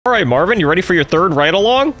All right, Marvin, you ready for your third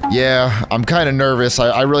ride-along? Yeah, I'm kind of nervous.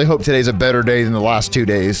 I really hope today's a better day than the last 2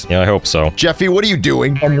 days. Yeah, I hope so. Jeffy, what are you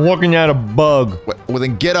doing? I'm looking at a bug. Well,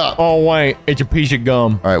 then get up. Oh, wait. It's a piece of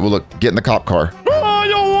gum. All right, well, look, get in the cop car. Oh, I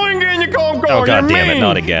don't want to get in the cop car. Oh, God damn it,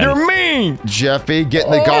 not again. You're mean. Jeffy, get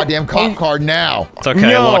in the goddamn cop car now. It's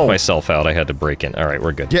okay, I locked myself out. I had to break in. All right,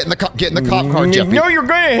 we're good. Get in the cop car, Jeffy. No, you're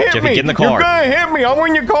going to hit Jeffy, me. get in the car. You're going to hit me. I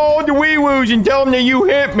want you to call the wee-woos and tell them that you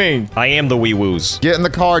hit me. I am the wee-woos. Get in the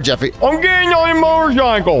car, Jeffy. I'm getting on a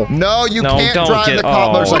motorcycle. No, you can't don't drive the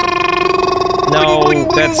cop motorcycle. No,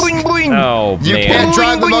 that's... Oh, You man. can't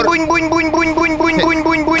drive the motor...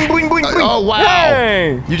 Oh, wow.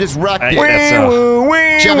 Hey. You just wrecked it.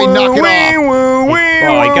 That's, Jeffy, knock it off.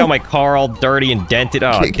 Oh, I got my car all dirty and dented.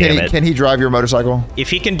 Oh, damn it. Can he drive your motorcycle? If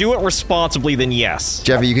he can do it responsibly, then yes.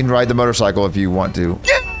 Jeffy, you can ride the motorcycle if you want to.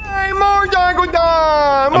 Yay, motorcycle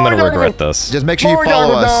time! I'm gonna regret this. Just make sure you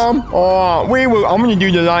follow us. Oh, I'm gonna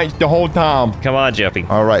do the lights the whole time. Come on, Jeffy.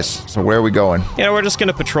 All right, so where are we going? Yeah, we're just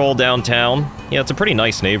gonna patrol downtown. Yeah, it's a pretty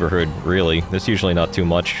nice neighborhood, really. There's usually not too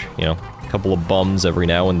much, you know. Couple of bums every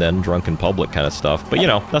now and then, drunk in public kind of stuff. But you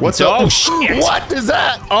know, nothing. What's so up? Oh shit! What is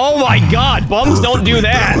that? Oh my god, bums don't do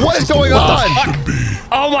that. What is going on?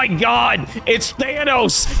 Oh my god, it's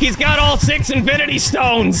Thanos. He's got all 6 Infinity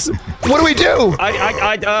Stones. What do we do?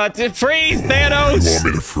 Freeze, Thanos. You want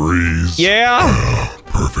me to freeze? Yeah.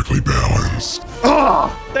 Perfectly balanced.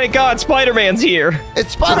 Oh, Thank God, Spider-Man's here.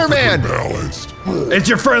 it's Spider-Man. Balanced. It's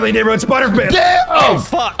your friendly neighborhood Spider-Man. Damn! Oh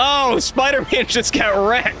fuck! Oh, Spider-Man just got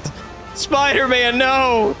wrecked. Spider-Man,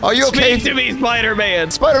 no. Are you okay? Speak to me,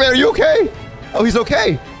 Spider-Man. Spider-Man, are you okay? Oh, he's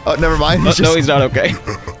okay. Oh, never mind. No, he's not okay.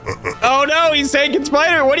 Oh no, he's taking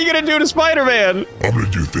Spider. What are you gonna do to Spider-Man? I'm gonna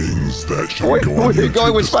do things that should Wait, go on where are you YouTube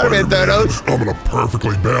going with Spider-Man, Thanos? I'm gonna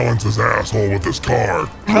perfectly balance his asshole with this car.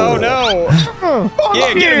 Oh no.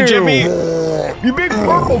 Yeah, get him, Jeffy. You big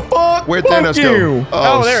purple fuck. Where'd Fuck Thanos go? you.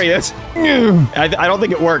 Oh, there he is. I don't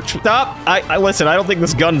think it worked. Stop. I listen, I don't think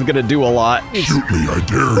this gun's gonna do a lot. Shoot me, I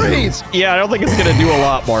dare you. Freeze. Yeah, I don't think it's gonna do a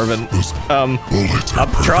lot, Marvin. Those bullets are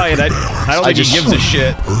I'm trying. I don't think he gives a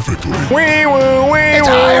shit. Perfectly. It's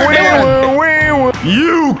Iron Man.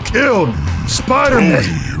 You killed Spider-Man.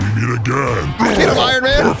 We meet again. Get him, Iron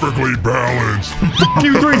Man. Perfectly balanced.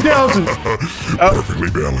 Q3000. Perfectly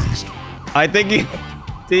balanced. I think he...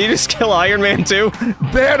 Did you just kill Iron Man too?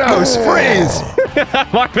 Thanos, freeze.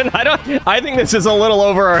 Marvin, I think this is a little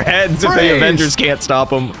over our heads if the Freeze. Avengers can't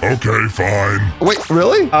stop him. Okay, fine. Wait,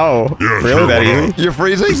 really? Oh, Yeah, really sure, that why easy? not? You're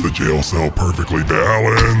freezing? Is the jail cell perfectly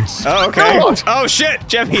balanced? Oh, okay. No. Oh shit,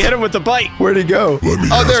 Jeffy hit him with the bite. Where'd he go? Let me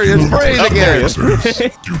Oh, there he ask is. you Freeze one again.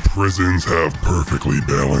 question. Do prisons have perfectly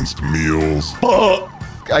balanced meals?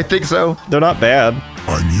 I think so. They're not bad.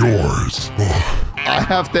 I'm yours. Oh, I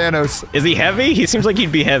have Thanos. Is he heavy? He seems like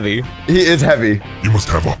he'd be heavy. He is heavy. you must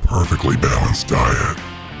have a perfectly balanced diet.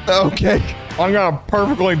 Okay. I got a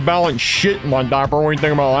perfectly balanced shit in my diaper. What do you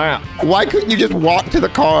think about that? Why couldn't you just walk to the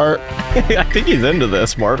car? I think he's into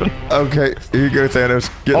this, Marvin. Okay, here you go, Thanos.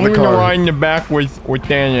 Get I'm in the gonna car. ride in the back with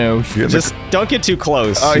Thanos. Get in the Just don't get too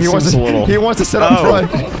close. he wants seems to. a little... He wants to sit up Oh.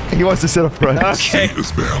 front. He wants to sit up front. Okay. Seat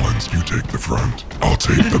is balanced. You take the front. I'll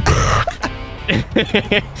take the back.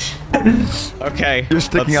 Okay. You're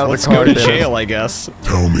sticking out of the let's car, go to Thanos. jail, I guess.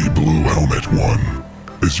 Tell me, Blue Helmet 1,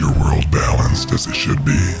 is your world balanced as it should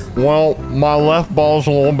be? Well, my left ball's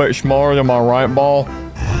a little bit smaller than my right ball.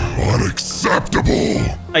 Unacceptable!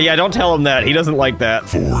 Yeah, don't tell him that. He doesn't like that.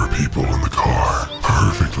 4 people in the car.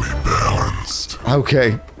 Perfectly balanced.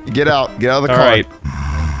 Okay, get out. Get out of the All car. right.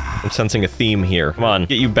 I'm sensing a theme here. Come on,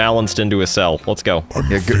 get you balanced into a cell. Let's go.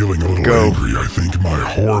 I'm Yeah, feeling a little go. angry. I think my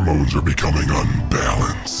hormones are becoming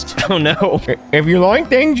unbalanced. Oh no. If you like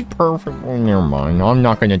things perfect, well, never mind. I'm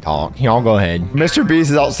not gonna talk. Y'all go ahead. Mr.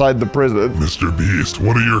 Beast is outside the prison. Mr. Beast,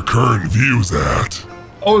 what are your current views at?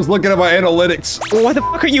 I was looking at my analytics. Why the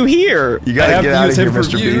fuck are you here? You I gotta have get to out of use here, him for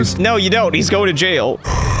Mr. views. Beast. No, you don't. He's going to jail.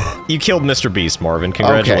 You killed Mr. Beast, Marvin.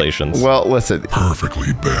 Congratulations. Okay. Well, listen.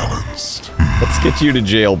 Perfectly balanced. Let's get you to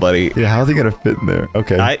jail, buddy. Yeah, how's he gonna fit in there?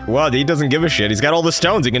 Okay. Well, he doesn't give a shit. He's got all the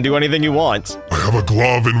stones. He can do anything he wants. I have a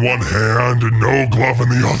glove in one hand and no glove in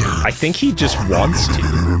the other. I think he just wants to.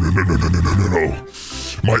 No.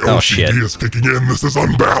 My Oh, OCD shit. is kicking in. This is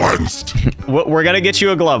unbalanced. We're gonna get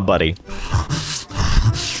you a glove, buddy.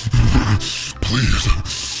 Please,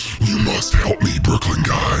 you must help me, Brooklyn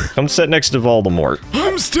guy. Come sit next to Voldemort.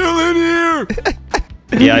 I'm still in here.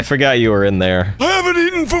 Yeah, I forgot you were in there. I haven't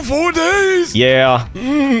eaten for 4 days. Yeah.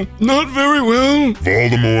 Not very well.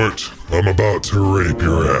 Voldemort, I'm about to rape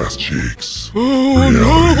your ass cheeks. Oh,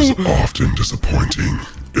 Reality no. is often disappointing.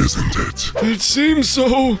 isn't it? It seems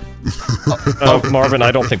so. Marvin,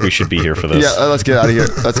 I don't think we should be here for this. Yeah, let's get out of here.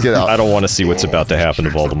 Let's get out. I don't want to see what's about to happen to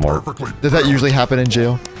Voldemort. Does that usually happen in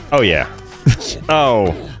jail? Oh, yeah.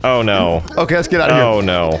 Oh no. Okay, let's get out of here. Oh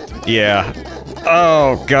no. Yeah.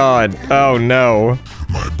 Oh god. Oh no.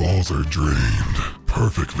 My balls are drained,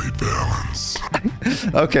 perfectly balanced.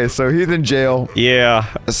 Okay, so he's in jail.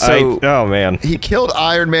 Yeah. So- oh man. He killed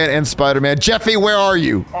Iron Man and Spider-Man. Jeffy, where are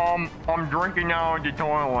you? I'm drinking out of the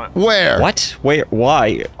toilet. Where? What? Wait,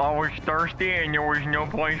 why? I was thirsty and there was no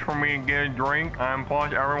place for me to get a drink, and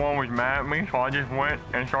plus everyone was mad at me, so I just went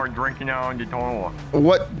and started drinking out of the toilet.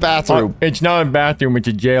 What bathroom? It's not a bathroom, it's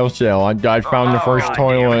a jail cell. I found the first God,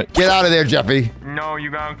 toilet. Get out of there, Jeffy. No, you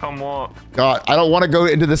gotta come look. God, I don't want to go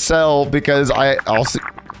into the cell because I'll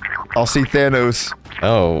see Thanos.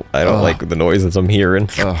 Oh, I don't like the noises I'm hearing.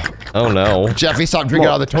 Oh no. Jeffy, stop drinking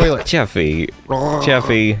out of the toilet. Jeffy,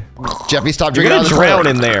 Jeffy, stop you're drinking out gonna of the drown toilet.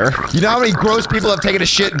 in there. You know how many gross people have taken a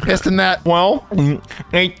shit and pissed in that? Well,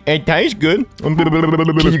 it tastes good. Can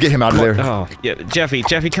you get him out of there? Oh, yeah, Jeffy,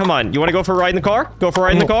 come on. You want to go for a ride in the car? Go for a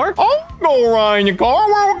ride in the car? I'll go ride in the car.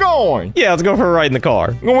 Where are we going? Yeah, let's go for a ride in the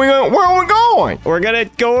car. Where are we going? We're gonna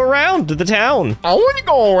go around to the town. I want to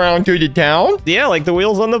go around to the town. Yeah, like the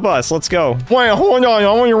wheels on the bus. Let's go. Wait, hold on. I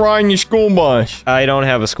want to ride in the school bus. I don't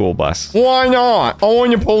have a school bus. Why not? I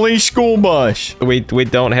want a police school bus. We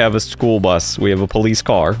don't have a school bus. We have a police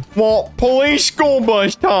car. Well, police school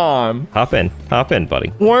bus time. Hop in, buddy.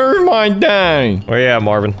 Where's my day? Where you at,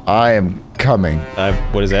 Marvin? I am coming.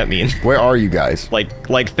 What does that mean? Where are you guys? Like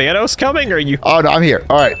Thanos coming? Or are you? Oh, no, I'm here.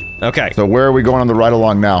 All right. Okay. So where are we going on the ride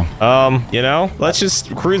along now? You know, let's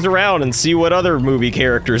just cruise around and see what other movie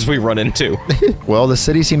characters we run into. Well, the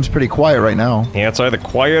city seems pretty quiet right now. Yeah, it's either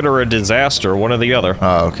quiet or a disaster, one or the other.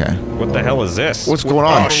 Oh, okay. What the hell is this? What's going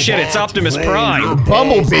on? Oh shit, it's Optimus Roll Prime. your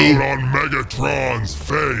Bumblebee. balls out on Megatron's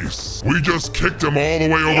face. We just kicked him all the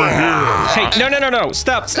way over here. Hey, no.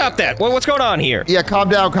 Stop that. What's going on here? Yeah, calm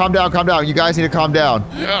down. You guys need to calm down.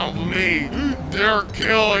 Help me. They're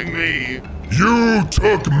killing me. You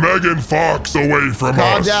took Megan Fox away from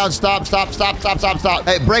Calm us. down. Stop.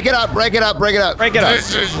 Hey, break it up. Break it up.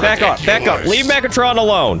 This is Back up. Leave Megatron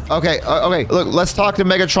alone. Okay. Look, let's talk to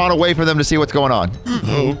Megatron away from them to see what's going on.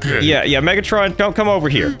 Okay. Yeah, Megatron, don't come over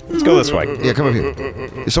here. Let's go this way. Yeah, come over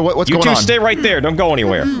here. So what's You going two on? stay right there. Don't go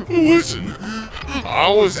anywhere. Listen, I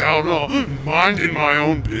was out minding my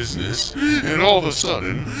own business, and all of a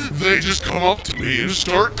sudden, they just come up to me and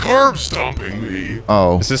start curb stomping me.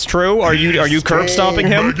 Oh. Is this true? Are you curb stomping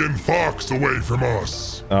him? Megan Fox away from us.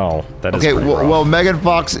 Oh, that is Okay, pretty rough. well, Megan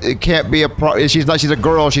Fox, it can't be she's a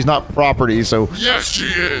girl, she's not property, so. Yes, she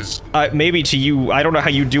is. Maybe to you, I don't know how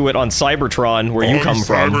you do it on Cybertron, where you On come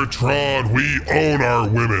from. Cybertron, we own our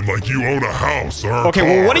women like you own a house or a Okay,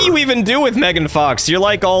 well, what do car. you even do with Megan Fox? You're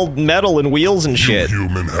like all metal and wheels and You shit.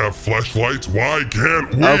 human have fleshlights, why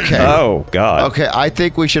can't we? Okay. Oh, God. Okay, I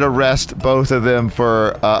think we should arrest both of them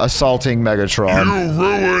for assaulting Megatron. You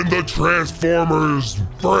ruined the Transformers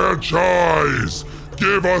franchise!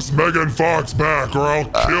 Give us Megan Fox back or I'll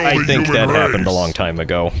kill I the think human that race. happened a long time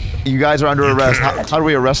ago. You guys are under arrest. How do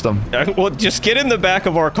we arrest them? Well, just get in the back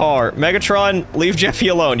of our car. Megatron, leave Jeffy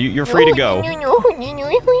alone. You're free to go.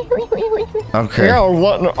 Okay. Yeah,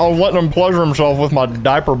 I'll let him pleasure himself with my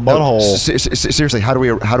diaper butthole. Seriously, how do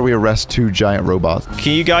we arrest two giant robots?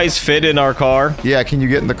 Can you guys fit in our car? Yeah, can you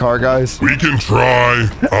get in the car, guys? We can try.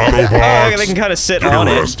 Autobots. They can kind of sit Get on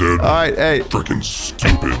it. arrested. All right, hey, Freaking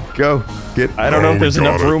stupid. go. Get. I don't know Oh, if there's we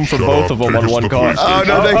enough gotta room for shut both up. of them Take on us to one the car. police Oh,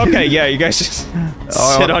 no, they- Okay, yeah, you guys just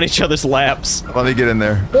sit on each other's laps. Let me get in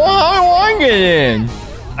there. Why do I get in?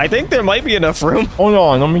 I think there might be enough room. Hold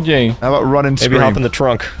on, let me see. How about run and Maybe scream? hop in the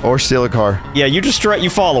trunk. Or steal a car. Yeah, you just you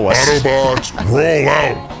follow us. Autobots, roll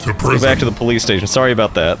out to Go prison. back to the police station. Sorry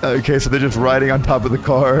about that. Okay, so they're just riding on top of the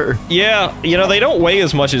car. Yeah, you know, they don't weigh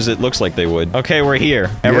as much as it looks like they would. Okay, we're here.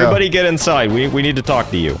 Everybody get inside. We need to talk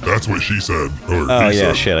to you. That's what she said. Or Oh, he yeah,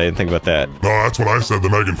 said. shit, I didn't think about that. No, that's what I said to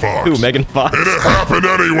Megan Fox. Ooh, Megan Fox. And it happened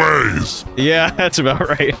anyways. Yeah, that's about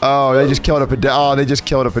right. Oh, they just killed a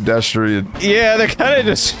pedestrian. Yeah, they're kind of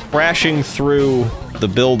just crashing through the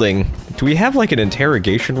building. Do we have, like, an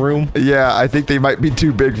interrogation room? Yeah, I think they might be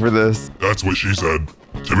too big for this. That's what she said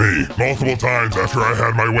to me multiple times after I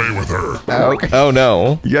had my way with her. Okay. Oh,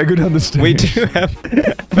 no. You gotta go down the stairs. We do have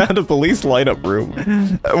found a police lineup room.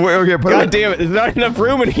 Wait, okay, put God it. damn it, there's not enough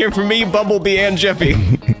room in here for me, Bumblebee, and Jeffy.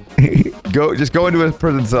 Just go into a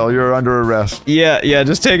prison cell. You're under arrest. Yeah,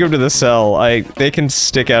 just take them to the cell. They can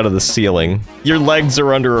stick out of the ceiling. Your legs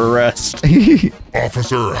are under arrest.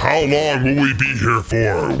 Officer, how long will we be here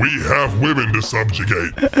for? We have women to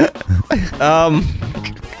subjugate.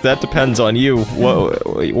 that depends on you. What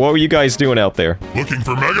were you guys doing out there? Looking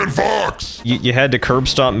for Megan Fox! You had to curb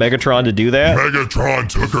stomp Megatron to do that? Megatron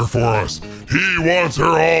took her for us. He wants her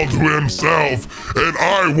all to himself, and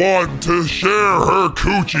I want to share her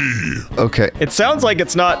coochie. Okay. It sounds like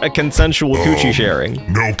it's not a consensual coochie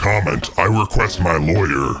sharing. No comment. I request my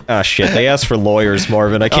lawyer. Ah, shit. They asked for lawyers,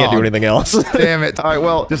 Marvin. I can't do anything else. Damn it. All right,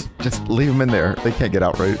 well, just leave them in there. They can't get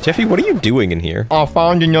out, right? Jeffy, what are you doing in here? I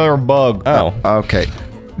found another bug. Oh. Okay.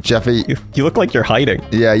 Jeffy. You look like you're hiding.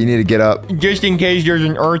 Yeah, you need to get up. Just in case there's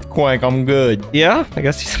an earthquake, I'm good. Yeah, I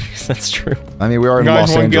guess that's true. I mean, we are in You guys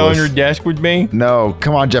Los want to go Angeles. on your desk with me? No,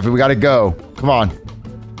 come on, Jeffy. We gotta go. Come on.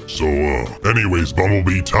 So, anyways,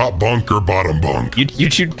 Bumblebee, top bunk or bottom bunk? You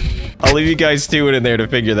should... I'll leave you guys to it in there to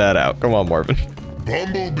figure that out. Come on, Marvin.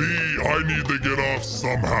 Bumblebee, I need to get off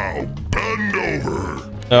somehow. Bend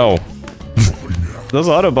over. Oh. Those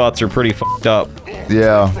Autobots are pretty fucked up.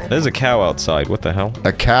 Yeah. There's a cow outside. What the hell?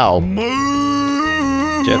 A cow.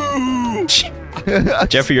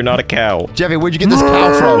 Jeffy, you're not a cow. Jeffy, where'd you get this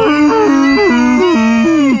cow from?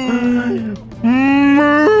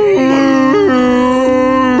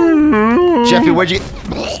 Jeffy, where'd you...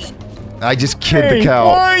 I just killed the cow.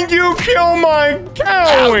 Why'd you kill my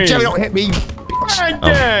cow? Ow, Jeffy, don't hit me. My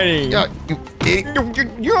daddy. You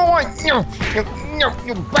idiot. You know what? No,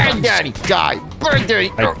 you bad daddy. Guy. Bad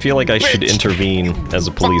daddy. I feel like I should intervene as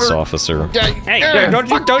a police officer. Hey,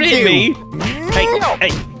 don't hit me! Hey,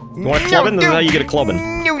 you want a clubbing? This is how you get a clubbing.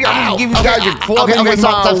 Ow. Give you guys your clubbing Okay, with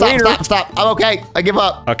stop. my I'm okay. I give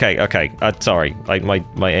up. Okay. Sorry.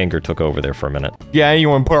 My anger took over there for a minute. Yeah, you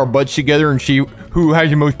want to put our butts together and see who has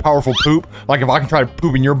the most powerful poop? Like if I can try to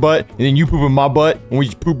poop in your butt and then you poop in my butt and we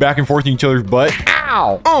just poop back and forth in each other's butt.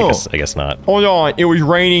 Ow! I guess not. Hold on, it was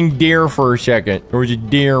raining deer for a second. There was a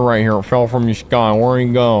deer right here. It fell from the sky. Where'd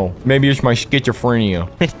it go? Maybe it's my schizophrenia.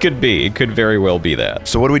 It could be. It could very well be that.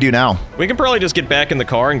 So what do we do now? We can probably just get back in the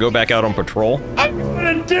car and go back out on patrol. I'm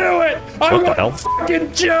gonna do it! What I'm the gonna hell?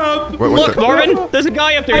 fucking jump! What Look, the- Marvin! There's a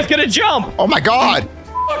guy up there. He's gonna jump. Oh my God!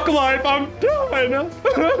 Fuck life, I'm done!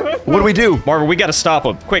 What do we do? Marvin, we gotta stop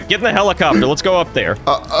him. Quick, get in the helicopter. Let's go up there.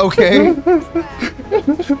 Okay.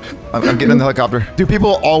 I'm getting in the helicopter. Do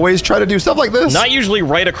people always try to do stuff like this? Not usually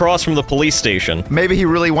right across from the police station. Maybe he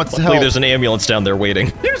really wants to Luckily, help. there's an ambulance down there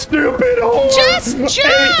waiting. You stupid whore! Just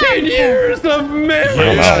jump! 18 years of misery!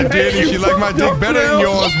 Yeah, Danny, she like my dick better than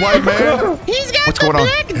yours, white man. He's got What's the going on?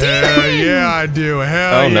 black Hell yeah, I do.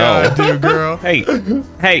 Hell Oh, yeah, no. I do, girl.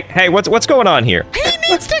 Hey, what's going on here? He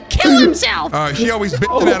needs to kill himself! She always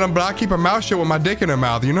bitching at him, but I keep her mouth shut with my dick in her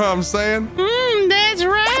mouth. You know what I'm saying? That's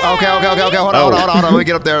right! Okay. Hold on. Let me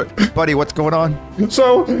get up there. Buddy, what's going on?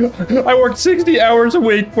 So, I work 60 hours a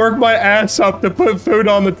week, work my ass up to put food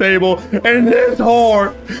on the table, and this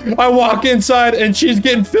whore, I walk inside and she's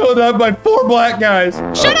getting filled up by 4 black guys.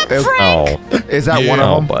 Shut up, Frank! Oh, Is that Yeah. one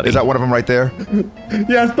of them? buddy. Is that one of them right there?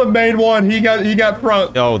 Yes, the main one. He got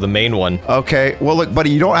front. oh, the main one. Okay. Well, look, buddy,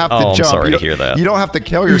 you don't have to Oh, I'm jump. sorry You to don't- hear that. You don't have to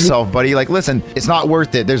kill yourself, buddy. Like, listen, it's not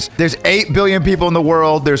worth it. There's 8 billion people in the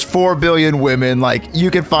world. There's 4 billion women. Like,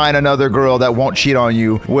 you can find another girl that won't cheat on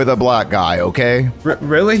you with a black guy, okay?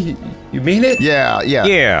 Really? You mean it?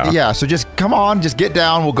 Yeah. So just come on, just get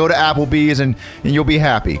down. We'll go to Applebee's and you'll be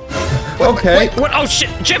happy. Okay. What? Oh shit,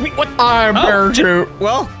 Jeffy! What? I'm parachute.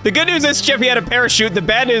 Well, the good news is Jeffy had a parachute. The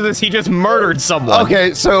bad news is he just murdered someone.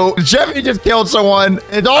 Okay, so Jeffy just killed someone.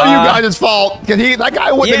 It's all you guys' fault because that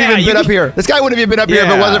guy wouldn't have Yeah, even you been up can- here. This guy wouldn't have even been up here if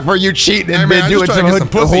it Yeah. wasn't for you cheating Hey, and man, I doing just some trying to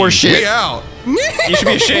get some pussy. horse shit. We out. You should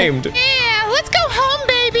be ashamed. Yeah, let's go home,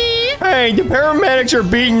 baby! Hey, the paramedics are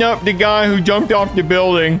beating up the guy who jumped off the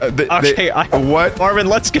building. Okay, what? Marvin,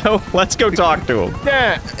 let's go talk to him.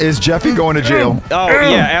 Yeah. Is Jeffy going to jail? Oh,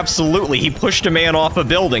 yeah, absolutely. He pushed a man off a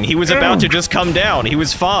building. He was about to just come down. He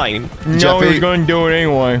was fine. No, Jeffy. he was going to do it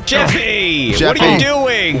anyway. Jeffy! What Jeffy. are you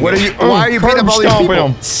doing? What are you? Why are you beating up all these Curb people?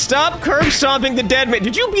 stomping him. Stop curb stomping the dead man.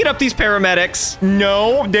 Did you beat up these paramedics?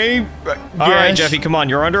 No, they... All right, Jeffy, come on.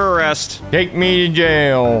 You're under arrest. Take me to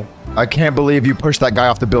jail. I can't believe you pushed that guy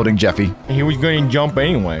off the building, Jeffy. He was going to jump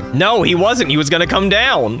anyway. No, he wasn't. He was going to come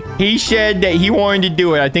down. He said that he wanted to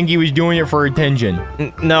do it. I think he was doing it for attention.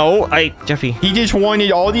 No, Jeffy. He just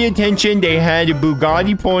wanted all the attention. They had a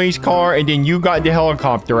Bugatti police car, and then you got the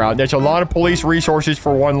helicopter out. That's a lot of police resources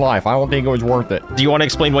for one life. I don't think it was worth it. Do you want to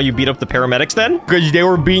explain why you beat up the paramedics then? Because they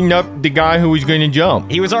were beating up the guy who was going to jump.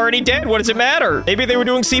 He was already dead. What does it matter? Maybe they were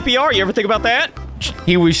doing CPR. You ever think about that?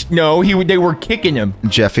 They were kicking him.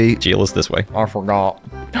 Jeffy, Jail is this way. I forgot.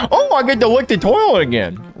 Oh, I get to lick the toilet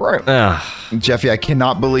again. Right. Jeffy, I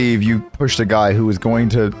cannot believe you pushed a guy who was going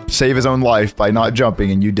to save his own life by not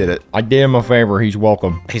jumping, and you did it. I did him a favor. He's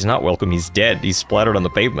welcome. He's not welcome. He's dead. He's splattered on the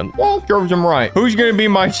pavement. Well, serves him right. Who's gonna be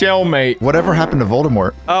my cellmate? Whatever happened to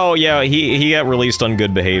Voldemort? Oh, yeah, he got released on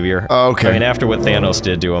good behavior. Okay. I mean, after what Thanos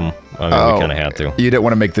did to him, I mean, we kind of had to. You didn't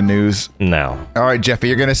want to make the news? No. All right, Jeffy,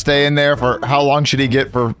 you're going to stay in there for how long should he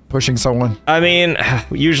get for pushing someone? I mean,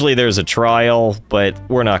 usually there's a trial, but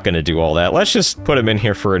we're not going to do all that. Let's just put him in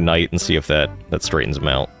here for a night and see if that straightens him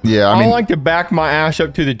out. Yeah, I mean... I like to back my ass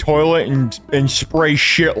up to the toilet and spray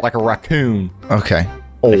shit like a raccoon. Okay.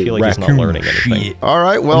 I feel like he's not learning anything. All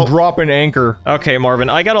right, well... I'm dropping anchor. Okay, Marvin,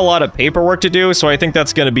 I got a lot of paperwork to do, so I think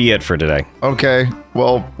that's going to be it for today. Okay,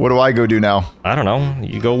 well, what do I go do now? I don't know.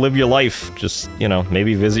 You go live your life. Just, you know,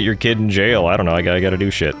 maybe visit your kid in jail. I don't know. I gotta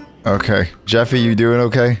do shit. Okay. Jeffy, you doing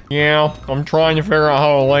okay? Yeah, I'm trying to figure out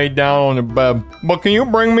how to lay down on the bed. But can you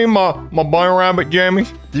bring me my bunny rabbit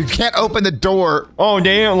jammies? You can't open the door. Oh,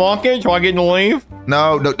 they didn't lock it, so I get to leave?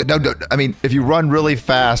 No. I mean, if you run really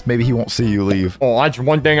fast, maybe he won't see you leave. Oh, that's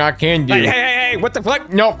one thing I can do. Hey, what the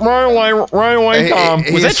fuck? No, run away, Tom.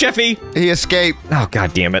 Was that Jeffy? He escaped. Oh,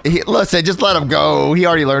 god damn it. Listen, just let him go. He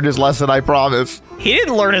already learned his lesson, I promise. He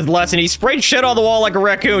didn't learn his lesson. He sprayed shit on the wall like a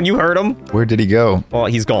raccoon. You heard him. Where did he go? Well,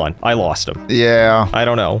 he's gone. I lost him. Yeah. I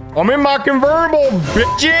don't know. I'm in my convertible,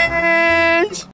 bitches!